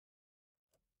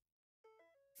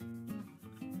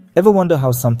Ever wonder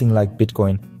how something like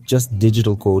Bitcoin, just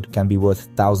digital code, can be worth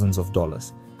thousands of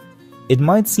dollars? It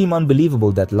might seem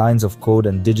unbelievable that lines of code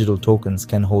and digital tokens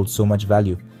can hold so much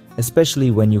value,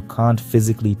 especially when you can't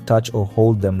physically touch or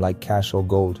hold them like cash or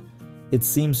gold. It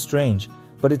seems strange,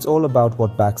 but it's all about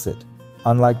what backs it.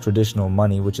 Unlike traditional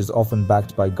money, which is often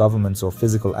backed by governments or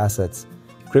physical assets,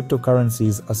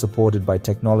 cryptocurrencies are supported by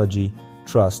technology,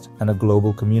 trust, and a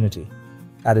global community.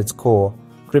 At its core,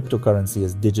 cryptocurrency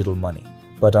is digital money.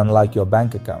 But unlike your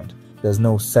bank account, there's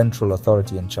no central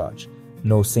authority in charge.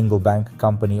 No single bank,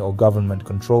 company, or government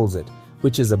controls it,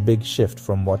 which is a big shift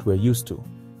from what we're used to.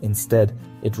 Instead,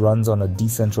 it runs on a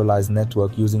decentralized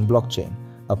network using blockchain,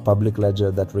 a public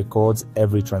ledger that records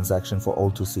every transaction for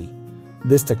all to see.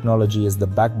 This technology is the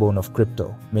backbone of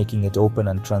crypto, making it open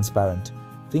and transparent.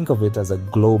 Think of it as a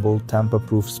global,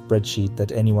 tamper-proof spreadsheet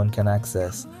that anyone can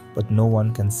access, but no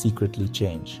one can secretly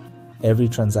change. Every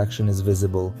transaction is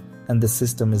visible, and the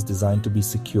system is designed to be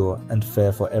secure and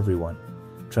fair for everyone.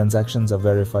 Transactions are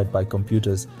verified by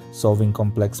computers, solving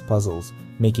complex puzzles,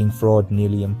 making fraud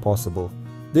nearly impossible.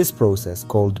 This process,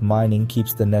 called mining,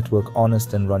 keeps the network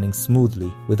honest and running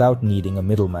smoothly without needing a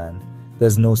middleman.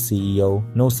 There's no CEO,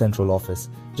 no central office,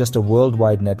 just a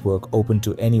worldwide network open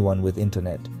to anyone with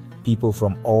internet. People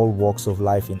from all walks of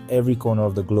life in every corner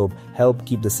of the globe help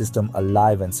keep the system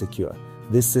alive and secure.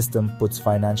 This system puts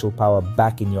financial power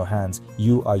back in your hands.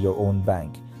 You are your own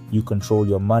bank. You control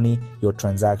your money, your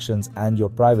transactions, and your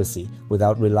privacy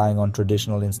without relying on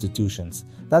traditional institutions.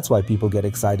 That's why people get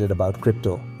excited about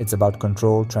crypto. It's about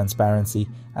control, transparency,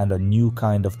 and a new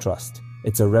kind of trust.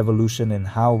 It's a revolution in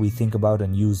how we think about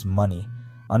and use money.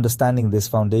 Understanding this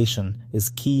foundation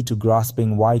is key to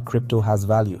grasping why crypto has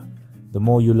value. The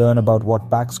more you learn about what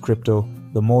backs crypto,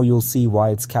 the more you'll see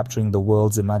why it's capturing the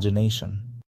world's imagination.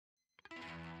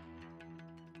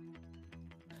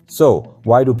 So,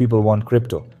 why do people want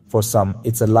crypto? For some,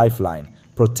 it's a lifeline,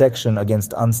 protection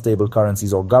against unstable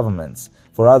currencies or governments.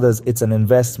 For others, it's an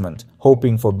investment,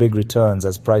 hoping for big returns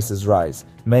as prices rise.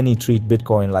 Many treat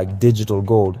Bitcoin like digital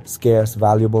gold, scarce,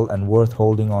 valuable, and worth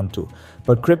holding onto.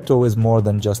 But crypto is more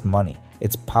than just money.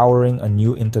 It's powering a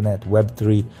new internet,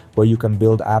 Web3, where you can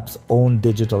build apps, own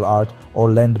digital art,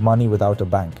 or lend money without a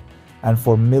bank. And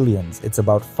for millions, it's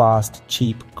about fast,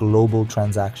 cheap, global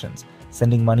transactions,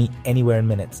 sending money anywhere in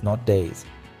minutes, not days.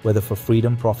 Whether for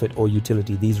freedom, profit, or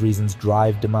utility, these reasons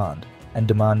drive demand, and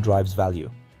demand drives value.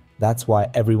 That's why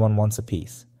everyone wants a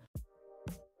piece.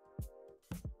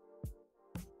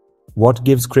 What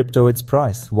gives crypto its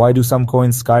price? Why do some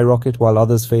coins skyrocket while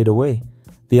others fade away?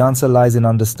 The answer lies in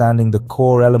understanding the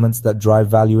core elements that drive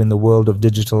value in the world of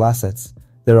digital assets.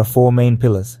 There are four main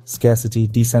pillars: scarcity,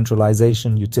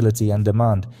 decentralization, utility, and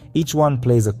demand. Each one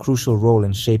plays a crucial role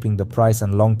in shaping the price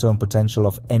and long-term potential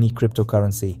of any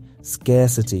cryptocurrency.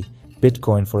 Scarcity.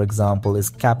 Bitcoin, for example, is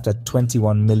capped at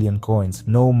 21 million coins,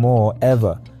 no more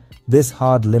ever. This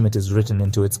hard limit is written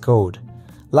into its code.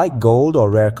 Like gold or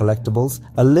rare collectibles,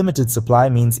 a limited supply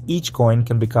means each coin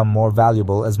can become more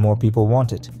valuable as more people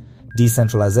want it.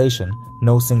 Decentralization.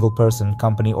 No single person,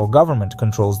 company, or government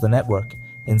controls the network.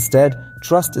 Instead,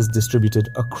 trust is distributed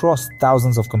across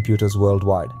thousands of computers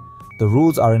worldwide. The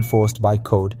rules are enforced by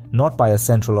code, not by a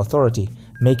central authority,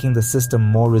 making the system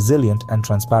more resilient and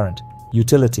transparent.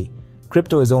 Utility.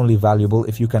 Crypto is only valuable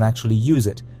if you can actually use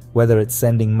it, whether it's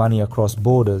sending money across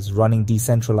borders, running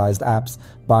decentralized apps,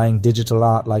 buying digital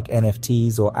art like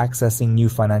NFTs, or accessing new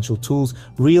financial tools.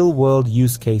 Real-world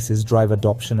use cases drive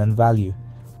adoption and value.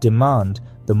 Demand.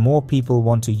 The more people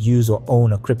want to use or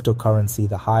own a cryptocurrency,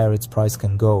 the higher its price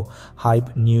can go.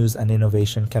 Hype, news, and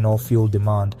innovation can all fuel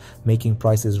demand, making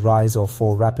prices rise or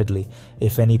fall rapidly.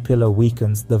 If any pillar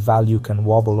weakens, the value can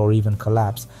wobble or even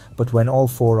collapse. But when all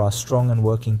four are strong and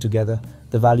working together,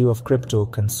 the value of crypto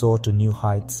can soar to new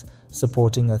heights,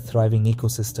 supporting a thriving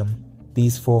ecosystem.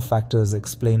 These four factors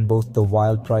explain both the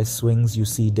wild price swings you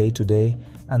see day to day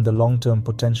and the long-term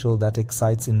potential that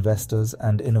excites investors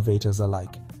and innovators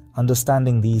alike.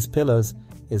 Understanding these pillars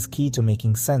is key to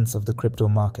making sense of the crypto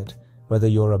market. Whether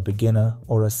you're a beginner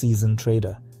or a seasoned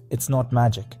trader, it's not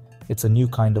magic. It's a new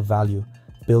kind of value,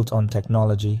 built on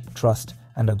technology, trust,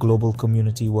 and a global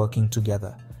community working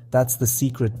together. That's the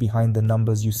secret behind the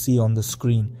numbers you see on the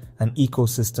screen, an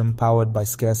ecosystem powered by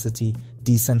scarcity,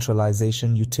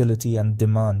 decentralization, utility, and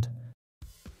demand.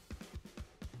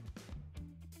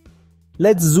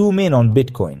 Let's zoom in on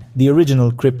Bitcoin, the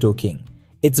original crypto king.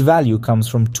 Its value comes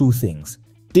from two things: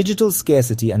 digital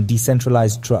scarcity and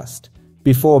decentralized trust.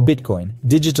 Before Bitcoin,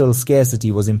 digital scarcity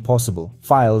was impossible.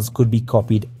 Files could be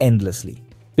copied endlessly.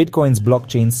 Bitcoin's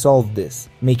blockchain solved this,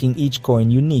 making each coin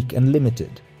unique and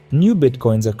limited. New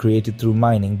bitcoins are created through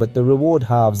mining, but the reward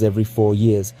halves every 4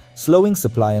 years, slowing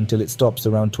supply until it stops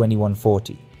around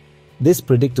 2140. This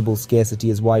predictable scarcity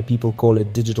is why people call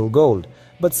it digital gold.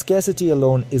 But scarcity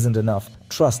alone isn't enough.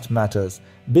 Trust matters.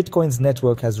 Bitcoin's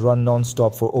network has run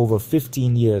non-stop for over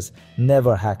 15 years,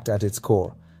 never hacked at its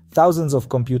core. Thousands of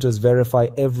computers verify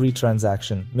every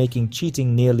transaction, making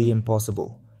cheating nearly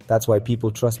impossible. That's why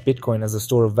people trust Bitcoin as a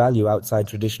store of value outside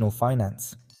traditional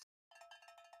finance.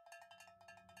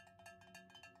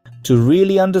 To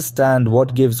really understand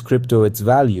what gives crypto its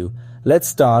value, let's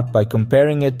start by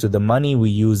comparing it to the money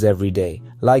we use every day,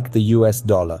 like the US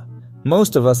dollar.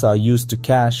 Most of us are used to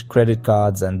cash, credit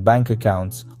cards, and bank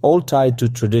accounts, all tied to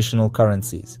traditional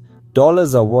currencies.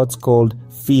 Dollars are what's called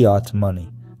fiat money.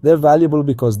 They're valuable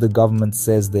because the government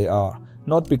says they are,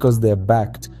 not because they're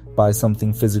backed by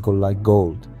something physical like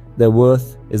gold. Their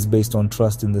worth is based on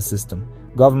trust in the system.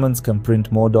 Governments can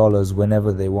print more dollars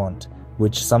whenever they want,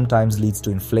 which sometimes leads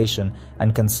to inflation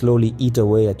and can slowly eat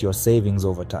away at your savings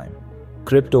over time.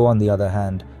 Crypto, on the other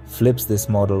hand, flips this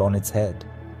model on its head.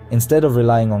 Instead of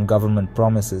relying on government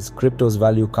promises, crypto's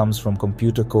value comes from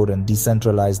computer code and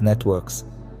decentralized networks.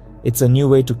 It's a new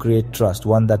way to create trust,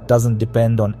 one that doesn't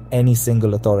depend on any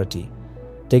single authority.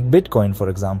 Take Bitcoin, for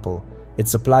example. Its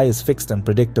supply is fixed and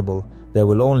predictable. There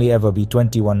will only ever be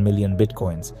 21 million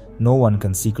Bitcoins. No one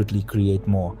can secretly create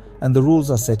more, and the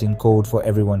rules are set in code for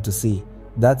everyone to see.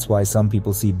 That's why some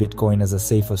people see Bitcoin as a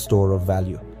safer store of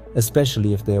value,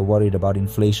 especially if they are worried about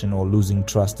inflation or losing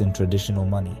trust in traditional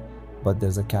money. But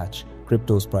there's a catch.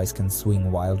 Crypto's price can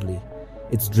swing wildly.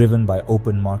 It's driven by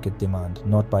open market demand,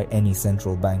 not by any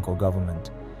central bank or government.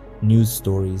 News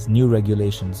stories, new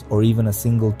regulations, or even a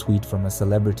single tweet from a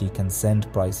celebrity can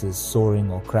send prices soaring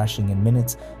or crashing in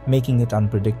minutes, making it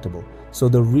unpredictable. So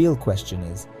the real question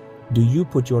is, do you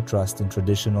put your trust in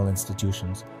traditional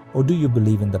institutions, or do you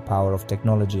believe in the power of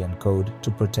technology and code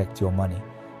to protect your money?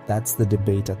 That's the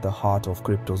debate at the heart of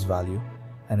crypto's value,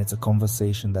 and it's a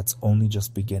conversation that's only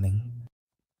just beginning.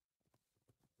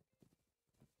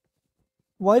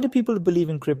 Why do people believe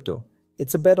in crypto?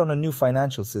 It's a bet on a new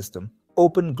financial system,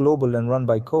 open, global, and run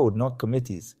by code, not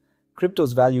committees.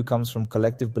 Crypto's value comes from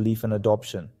collective belief and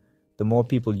adoption. The more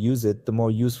people use it, the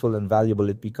more useful and valuable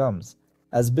it becomes.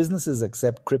 As businesses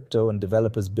accept crypto and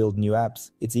developers build new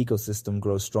apps, its ecosystem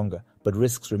grows stronger, but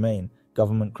risks remain.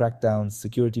 Government crackdowns,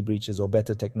 security breaches, or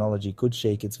better technology could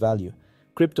shake its value.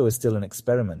 Crypto is still an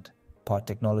experiment, part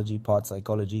technology, part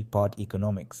psychology, part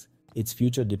economics. Its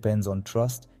future depends on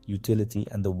trust, utility,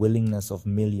 and the willingness of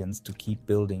millions to keep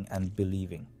building and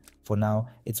believing. For now,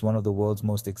 it's one of the world's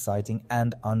most exciting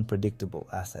and unpredictable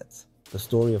assets. The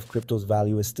story of crypto's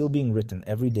value is still being written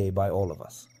every day by all of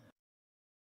us.